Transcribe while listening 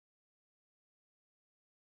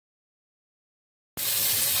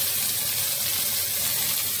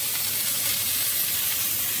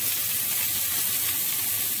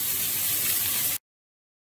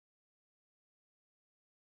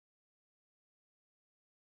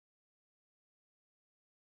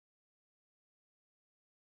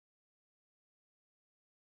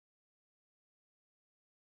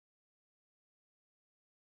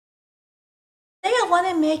want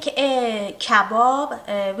to make a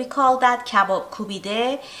kebab. We call that kebab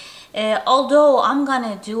kubide. Although I'm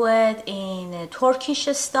gonna do it in Turkish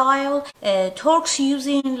style. Turks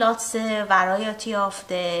using lots of variety of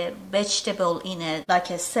the vegetable in it, like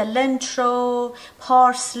a cilantro,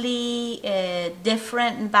 parsley,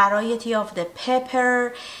 different variety of the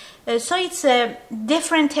pepper. So it's a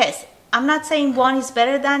different taste. I'm not saying one is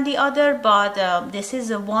better than the other, but this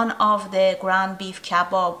is one of the ground beef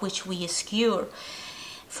kebab which we skewer.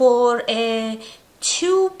 For a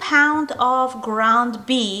 2 pounds of ground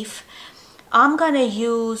beef, I'm gonna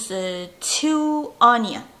use 2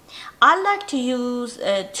 onions. I like to use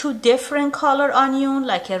 2 different color onion,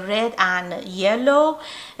 like a red and yellow,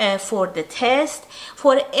 for the taste.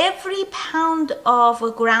 For every pound of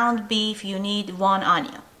ground beef, you need 1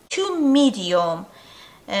 onion. 2 medium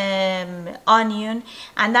onion,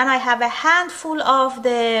 and then I have a handful of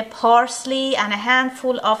the parsley and a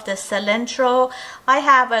handful of the cilantro. I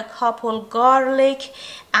have a couple garlic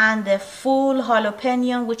and the full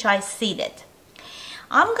jalapeno which I seeded.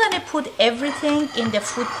 I'm gonna put everything in the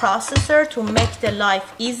food processor to make the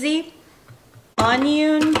life easy.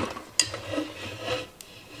 Onion,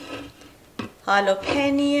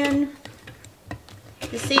 jalapeno.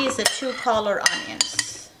 You see, it's a 2 color onions.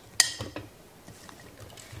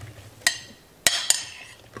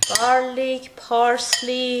 Garlic,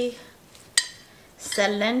 parsley,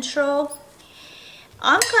 cilantro.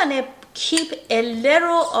 I'm gonna keep a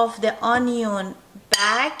little of the onion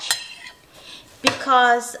back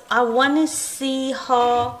because I want to see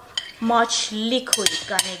how much liquid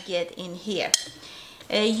gonna get in here.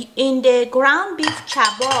 In the ground beef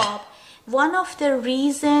kebab, one of the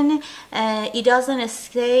reason it doesn't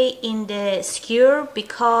stay in the skewer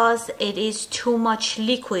because it is too much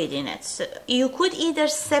liquid in it. So you could either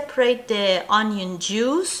separate the onion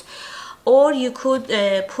juice or you could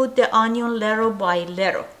put the onion little by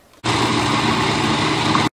little.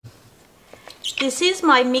 This is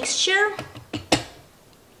my mixture.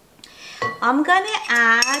 I'm gonna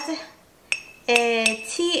add a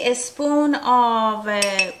teaspoon of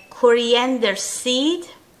coriander seed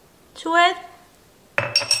to it,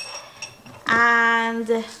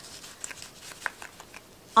 and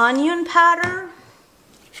onion powder,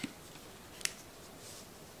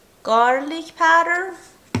 garlic powder,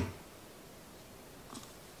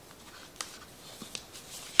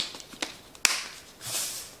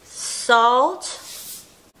 salt,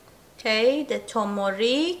 okay, the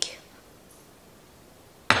turmeric.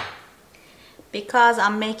 Because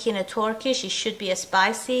I'm making a Turkish, it should be a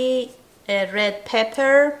spicy. Red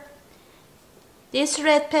pepper. This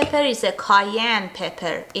red pepper is a cayenne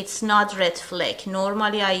pepper. It's not red flake.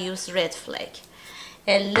 Normally I use red flake.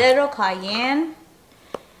 A little cayenne,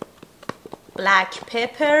 black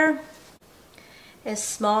pepper, a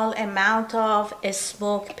small amount of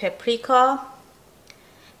smoked paprika.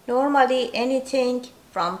 Normally anything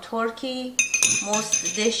from Turkey,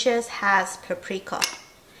 most dishes has paprika.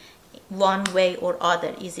 One way or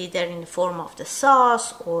other, is either in the form of the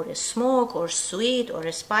sauce or a smoke or sweet or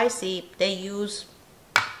a spicy. They use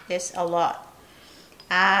this a lot.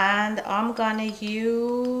 And I'm gonna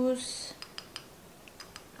use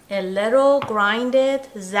a little grinded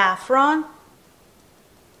saffron.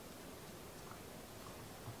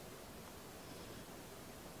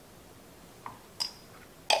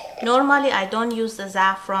 Normally I don't use the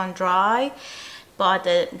saffron dry, but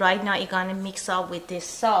right now you're gonna mix up with this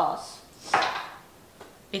sauce.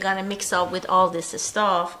 You're gonna mix up with all this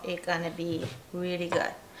stuff. It's gonna be really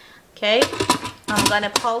good. Okay, I'm gonna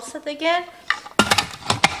pulse it again.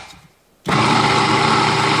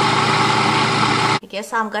 I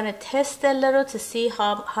guess I'm gonna test a little to see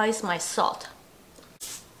how is my salt.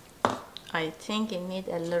 I think it needs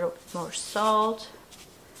a little more salt.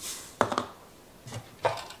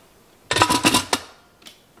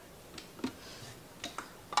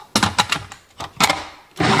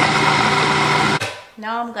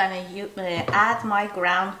 Now I'm gonna add my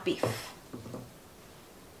ground beef.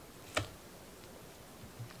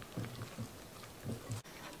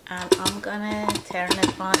 And I'm gonna turn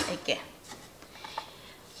it on again.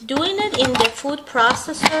 Doing it in the food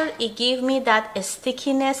processor, it gives me that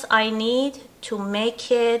stickiness I need to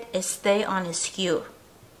make it stay on a skewer.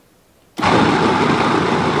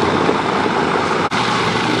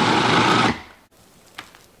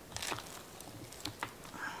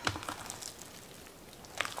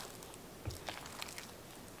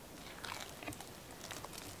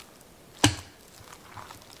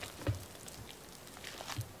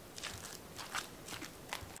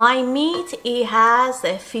 My meat, it has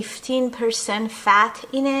a 15% fat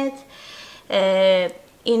in it.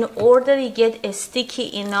 in order to get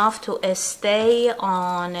sticky enough to stay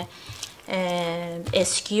on a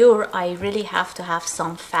skewer, I really have to have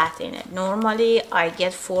some fat in it. Normally I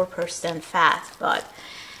get 4% fat, but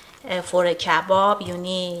for a kebab you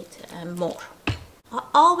need more. I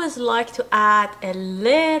always like to add a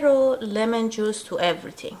little lemon juice to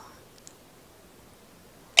everything.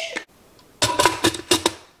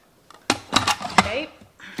 Okay.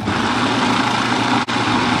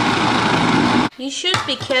 You should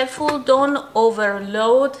be careful, don't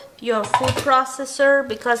overload your food processor,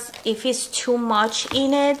 because if it's too much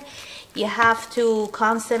in it, you have to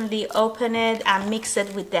constantly open it and mix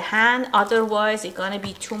it with the hand. Otherwise, it's gonna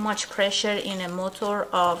be too much pressure in the motor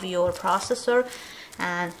of your processor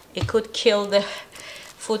and it could kill the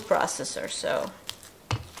food processor. So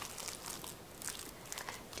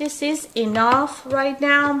this is enough right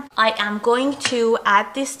now. I am going to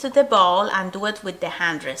add this to the bowl and do it with the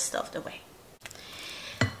hand rest of the way.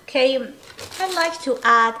 Okay, I like to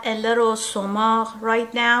add a little sumac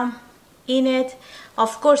right now in it.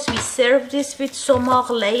 Of course, we serve this with sumac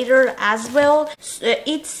later as well.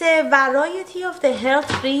 It's a variety of the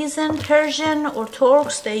health reason. Persian or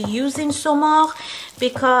Turks, they using sumac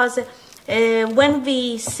because when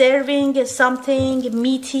we serving something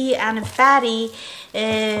meaty and fatty,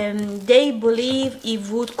 they believe it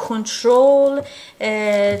would control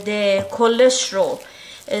the cholesterol.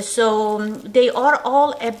 So they are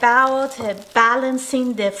all about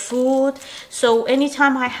balancing the food. So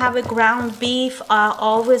anytime I have a ground beef, I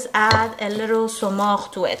always add a little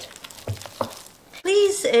sumac to it.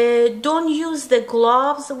 Please don't use the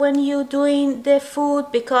gloves when you're doing the food,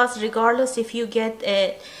 because regardless if you get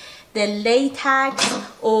the latex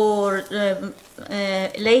or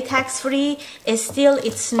latex free, still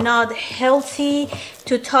it's not healthy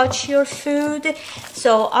to touch your food.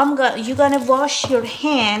 So you're gonna wash your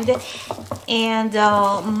hand and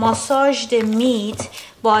massage the meat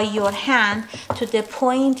by your hand to the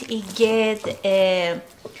point it get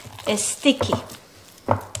sticky.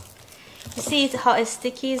 You see how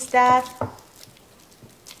sticky is that?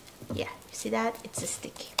 Yeah, you see that? It's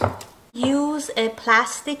sticky. Use a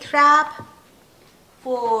plastic wrap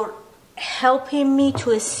for helping me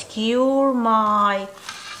to skewer my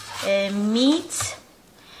meat.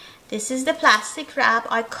 This is the plastic wrap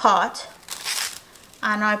I cut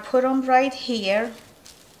and I put them right here.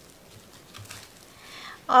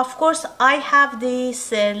 Of course, I have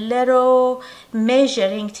these little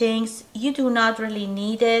measuring things. You do not really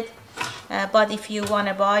need it, but if you want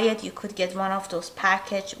to buy it, you could get one of those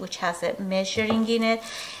package which has a measuring in it.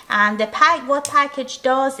 And the what package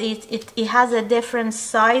does is it has a different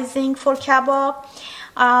sizing for kebab.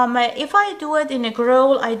 If I do it in a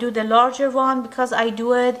grill, I do the larger one because I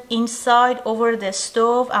do it inside over the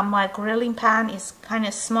stove and my grilling pan is kind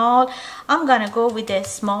of small. I'm gonna go with a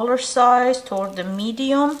smaller size toward the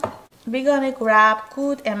medium. We're gonna grab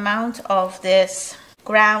good amount of this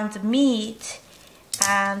ground meat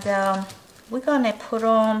and we're gonna put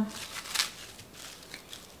them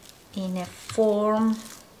in a form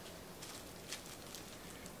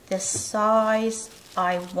the size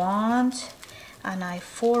I want, and I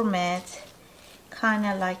form it kind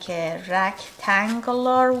of like a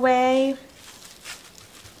rectangular way.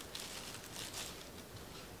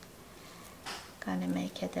 Gonna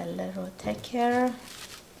make it a little thicker,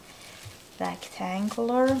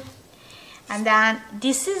 rectangular. And then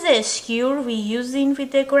this is a skewer we're using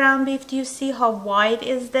with the ground beef. Do you see how wide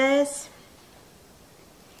is this?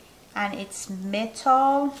 And it's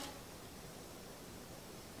metal.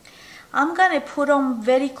 I'm gonna put them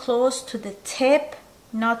very close to the tip,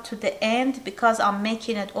 not to the end, because I'm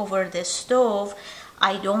making it over the stove.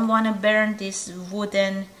 I don't want to burn this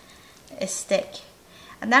wooden stick.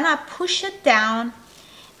 And then I push it down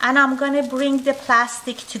and I'm gonna bring the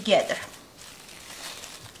plastic together.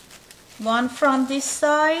 One from this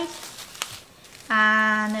side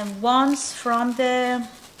and once from the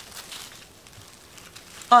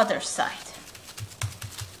other side.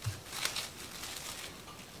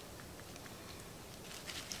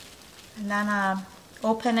 And then I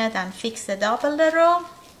open it and fix it up a little.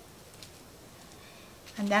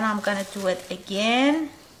 And then I'm gonna do it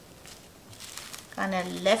again. Gonna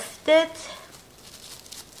lift it.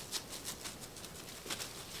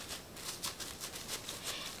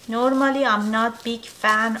 Normally I'm not big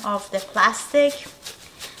fan of the plastic.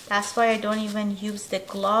 That's why I don't even use the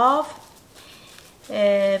glove.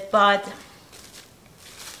 But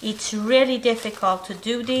it's really difficult to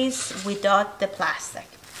do this without the plastic.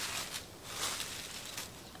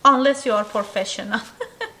 Unless you are professional.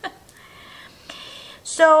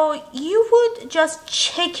 So you would just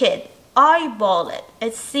check it, eyeball it,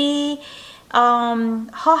 and see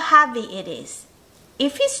how heavy it is.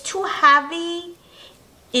 If it's too heavy,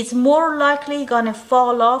 it's more likely gonna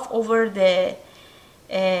fall off over the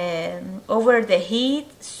heat.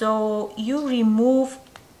 So you remove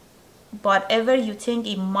whatever you think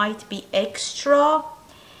it might be extra,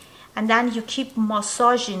 and then you keep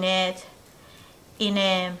massaging it in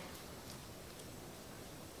a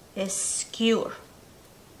skewer,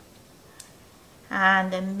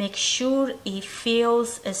 and make sure it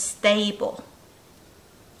feels stable.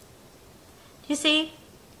 You see?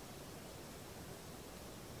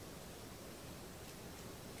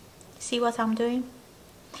 See what I'm doing?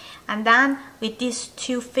 And then with these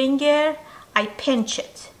 2 fingers, I pinch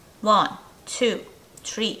it. 1, 2,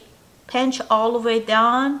 3. Pinch all the way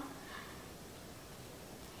down.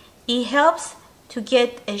 It helps to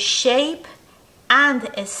get a shape, and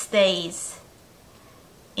it stays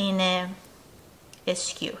in a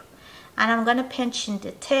skewer. And I'm gonna pinch in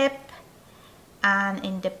the tip and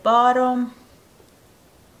in the bottom.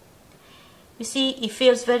 You see, it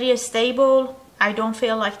feels very stable. I don't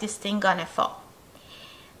feel like this thing gonna fall,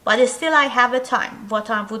 but still I have a time. What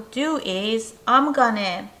I would do is I'm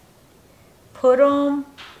gonna put them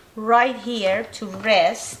right here to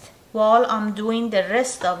rest while I'm doing the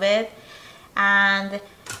rest of it, and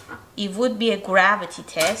it would be a gravity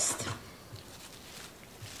test.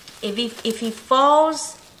 If it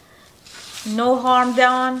falls, no harm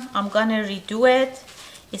done. I'm gonna redo it.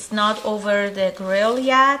 It's not over the grill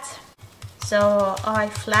yet. So I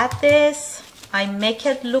flat this. I make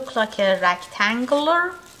it look like a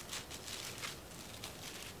rectangular.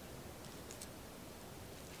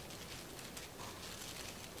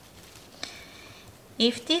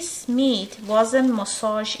 If this meat wasn't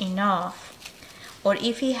massaged enough, or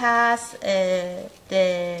if it has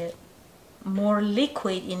the more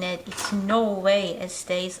liquid in it, it's no way it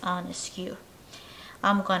stays on a skewer.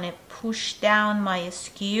 I'm gonna push down my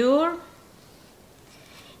skewer.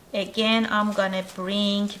 Again, I'm gonna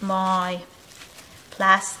bring my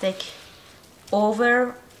plastic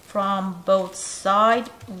over from both sides,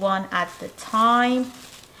 one at a time.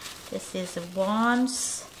 This is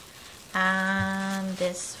once, and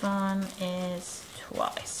this one is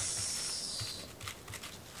twice.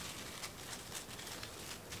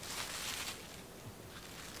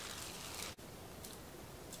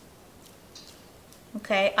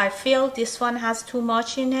 Okay, I feel this one has too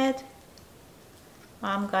much in it.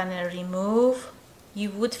 I'm gonna remove. You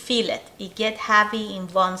would feel it. It get heavy in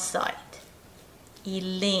one side. It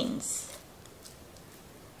leans.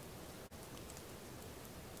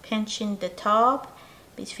 Pinching the top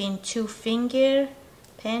between 2 fingers.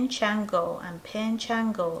 Pinch and go, and pinch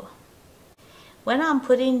and go. When I'm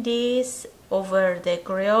putting this over the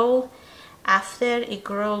grill, after it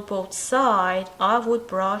grill both sides, I would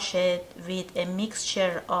brush it with a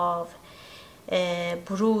mixture of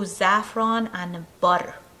bruised saffron and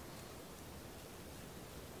butter.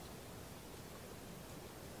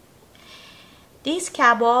 This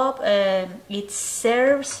kebab, it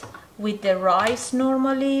serves with the rice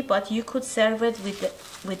normally, but you could serve it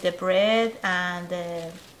with the bread and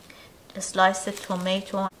a sliced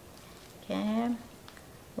tomato. Okay,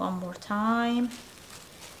 one more time.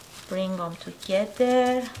 Bring them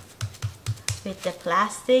together with the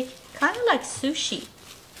plastic, kind of like sushi.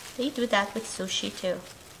 They do that with sushi too.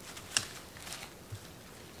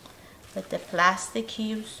 With the plastic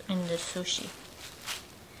cubes in the sushi.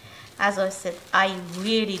 As I said, I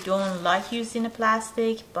really don't like using the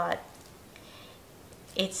plastic, but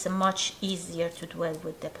it's much easier to do it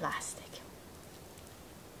with the plastic.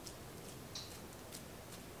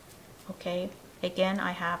 Okay, again,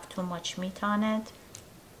 I have too much meat on it.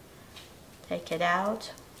 Take it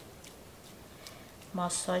out.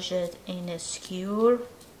 Massage it in a skewer.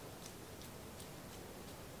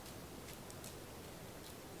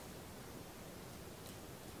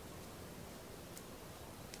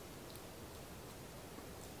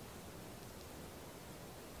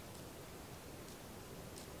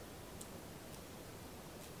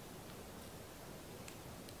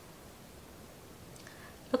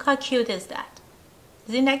 Look how cute is that?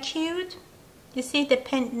 Isn't that cute? You see the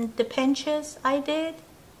pinches I did?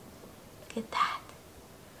 Look at that.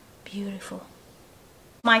 Beautiful.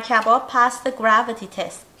 My kebab passed the gravity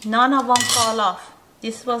test. None of them fall off.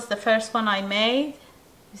 This was the first one I made.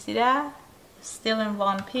 You see that? Still in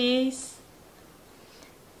one piece.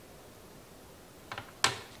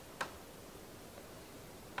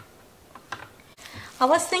 I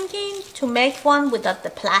was thinking to make one without the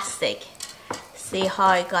plastic. See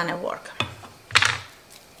how it's gonna work.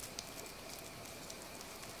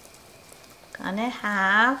 Gonna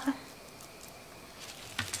have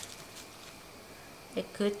a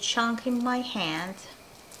good chunk in my hand,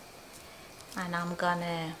 and I'm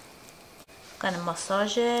gonna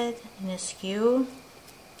massage it in a skewer.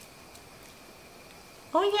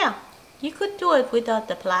 Oh yeah, you could do it without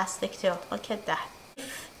the plastic too. Look at that.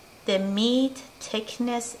 If the meat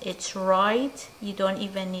thickness is right, you don't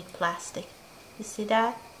even need plastic. You see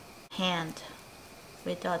that? Hand,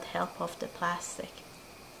 without help of the plastic.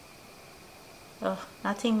 Oh,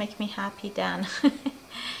 nothing makes me happy than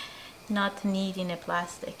not needing a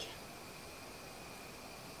plastic.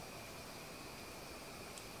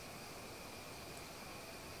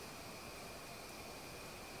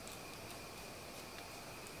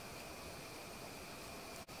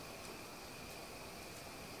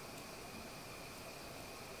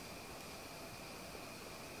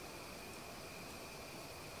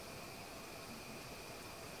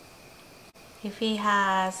 If it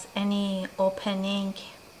has any opening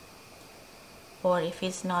or if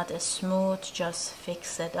it's not smooth, just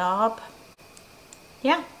fix it up.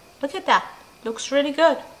 Yeah, look at that. Looks really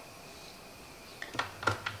good.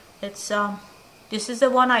 It's this is the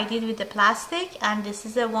one I did with the plastic, and this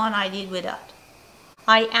is the one I did without.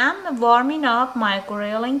 I am warming up my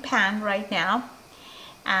grilling pan right now,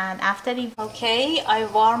 and after it, okay, I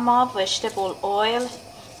warm up vegetable oil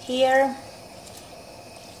here.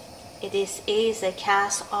 It is a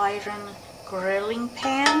cast iron grilling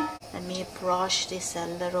pan. Let me brush this a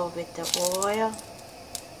little with the oil.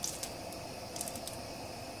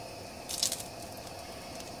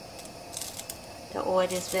 The oil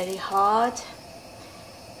is very hot,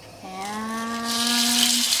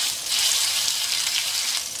 and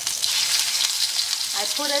I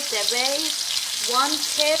put it the way, one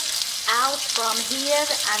tip out from here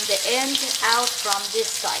and the end out from this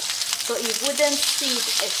side, so it wouldn't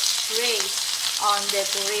sit straight on the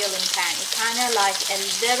grilling pan. It kind of like a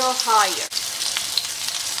little higher.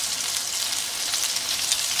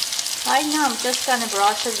 Right now I'm just gonna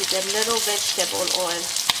brush it with a little vegetable oil,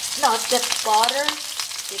 not the butter,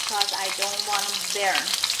 because I don't want to burn.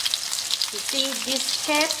 You see, this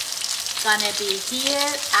tip gonna be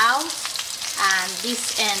here out and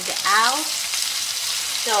this end out,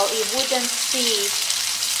 so it wouldn't sit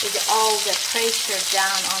with all the pressure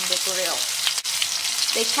down on the grill.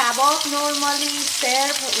 The kebab normally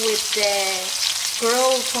serve with the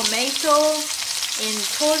grilled tomato. In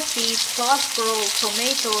Turkey, plus grilled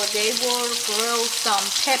tomato, they will grill some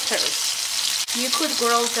peppers. You could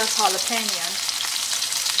grill just jalapeno.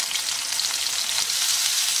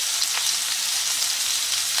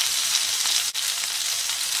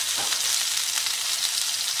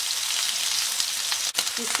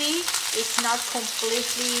 You see, it's not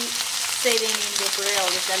completely sitting in the grill.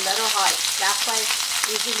 It's a little high. That's why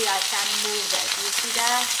usually I can move it. You see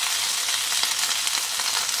that?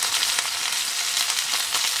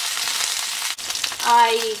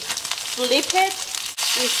 I flip it.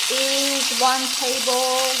 This is 1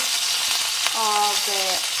 table of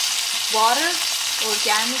butter,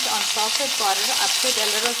 organic unsalted butter. I put a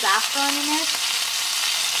little saffron in it,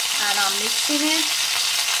 and I'm mixing it,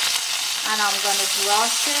 and I'm gonna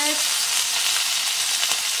brush it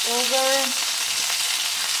over.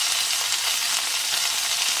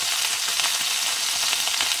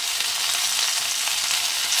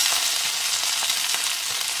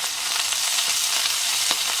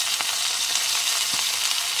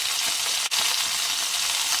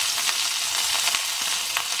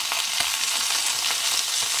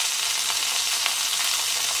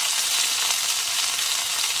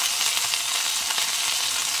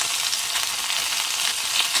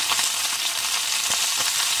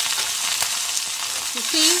 You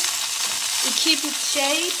see, it keep its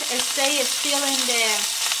shape, it stay still in the,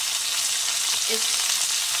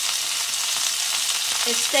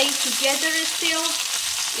 it stay together still.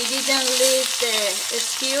 It didn't leave the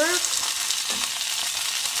skewer.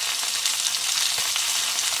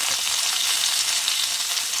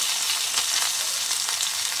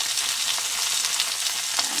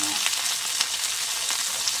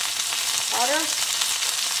 Butter.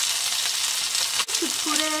 To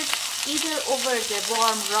put it either over the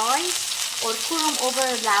warm rice or put them over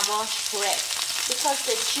lavash bread, because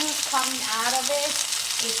the juice coming out of it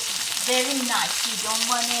is very nice. You don't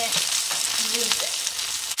want to lose it.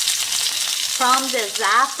 From the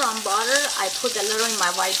saffron butter, I put a little in my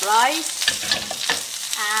white rice,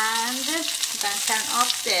 and I'm gonna turn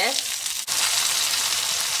off this.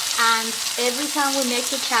 And every time we make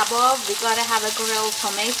a kebab, we gotta have a grilled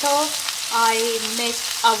tomato. I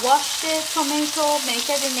wash the tomato, make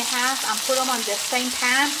it in half, and put them on the same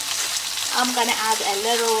pan. I'm gonna add a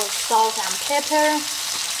little salt and pepper,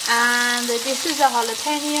 and this is a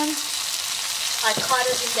jalapeno. I cut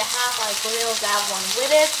it in the half. I grilled that one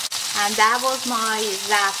with it. And that was my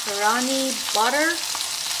zaffaroni butter.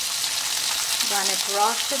 I'm gonna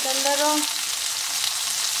brush it a little.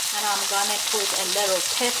 And I'm gonna put a little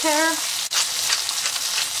pepper.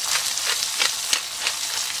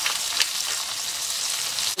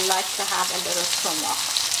 I like to have a little sumac.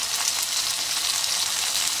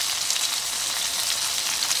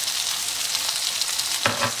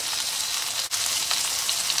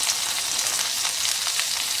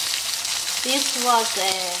 This was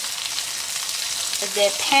the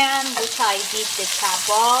pan which I did the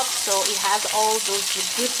kebab, so it has all those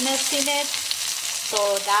goodness in it.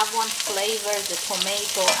 So that one flavors the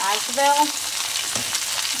tomato as well.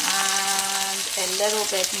 And a little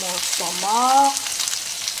bit more sumac.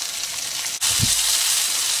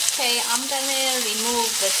 Okay, I'm gonna remove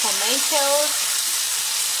the tomatoes,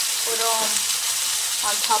 put them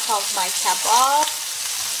on top of my kebab.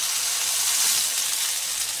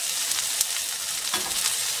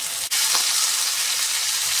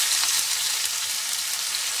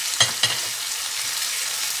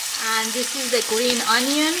 And this is the green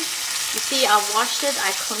onion. You see, I washed it,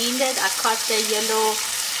 I cleaned it, I cut the yellow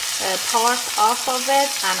part off of it,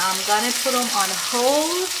 and I'm gonna put them on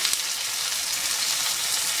whole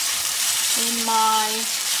in my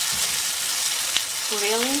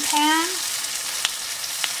grilling pan.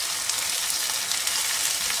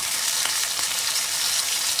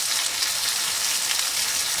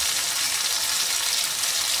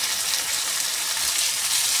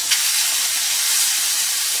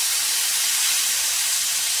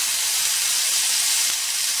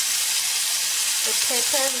 The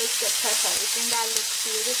pepper, look the pepper, isn't that look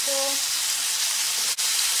beautiful?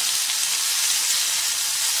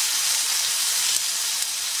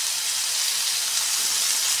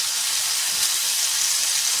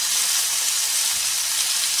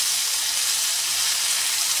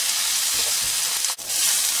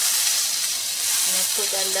 I'm gonna put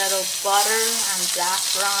a little butter and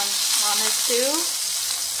saffron on it too.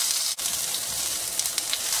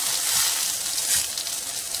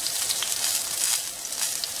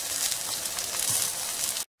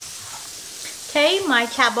 Okay, my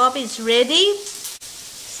kebab is ready.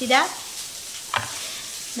 See that?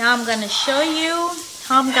 Now I'm gonna show you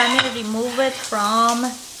how I'm gonna remove it from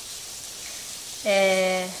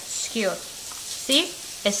a skewer. See?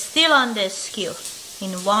 It's still on the skewer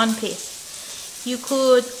in one piece. You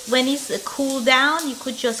could, when it's cooled down, you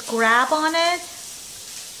could just grab on it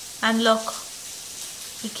and look,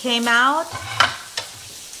 it came out.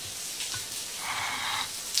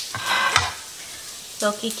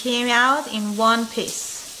 Look, it came out in one piece.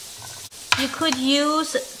 You could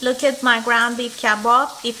use, look at my ground beef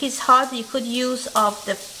kebab. If it's hot, you could use of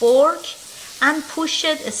the fork and push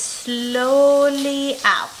it slowly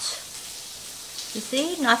out. You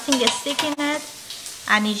see, nothing is sticking it,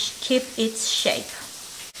 and it keep its shape.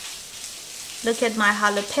 Look at my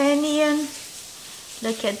jalapeno.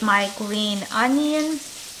 Look at my green onion.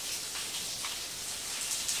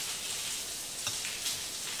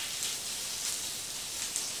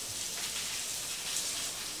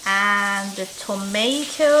 And the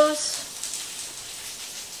tomatoes.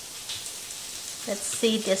 Let's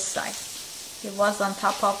see this side. It was on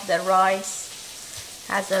top of the rice,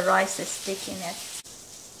 has a rice stick in it.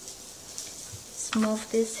 Let's move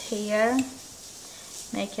this here,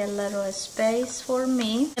 make a little space for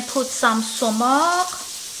me. I put some sumac,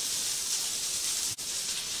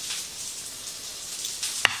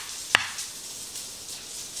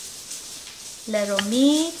 little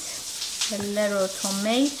meat, a little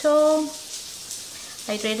tomato.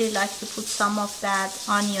 I really like to put some of that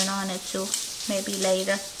onion on it too, maybe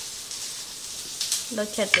later.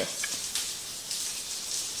 Look at this.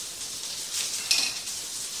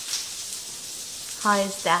 How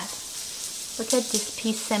is that? Look at this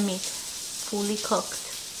piece of meat, fully cooked.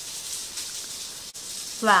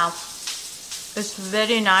 Wow, it's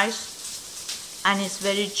very nice and it's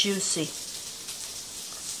very juicy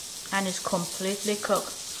and it's completely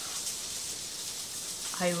cooked.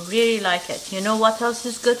 I really like it. You know what else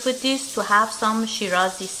is good with this? To have some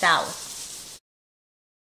Shirazi salad.